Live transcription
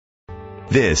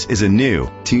This is a new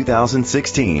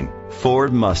 2016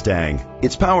 Ford Mustang.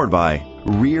 It's powered by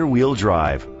rear-wheel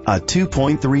drive, a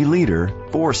 2.3-liter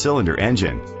 4-cylinder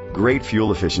engine. Great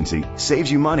fuel efficiency saves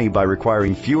you money by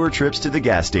requiring fewer trips to the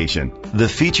gas station. The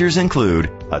features include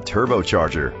a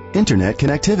turbocharger, internet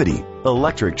connectivity,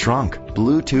 electric trunk,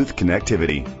 Bluetooth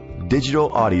connectivity,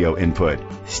 digital audio input,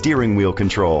 steering wheel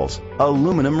controls,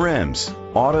 aluminum rims,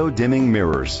 auto-dimming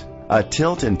mirrors, a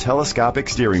tilt and telescopic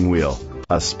steering wheel,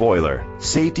 a spoiler.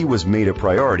 Safety was made a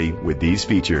priority with these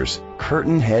features: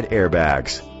 curtain head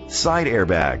airbags, side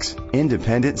airbags,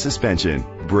 independent suspension,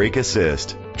 brake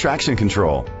assist, traction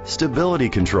control, stability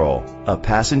control, a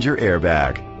passenger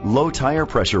airbag, low tire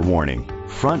pressure warning,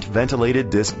 front ventilated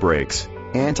disc brakes,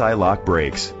 anti-lock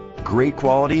brakes. Great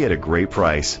quality at a great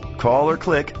price. Call or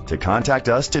click to contact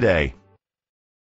us today.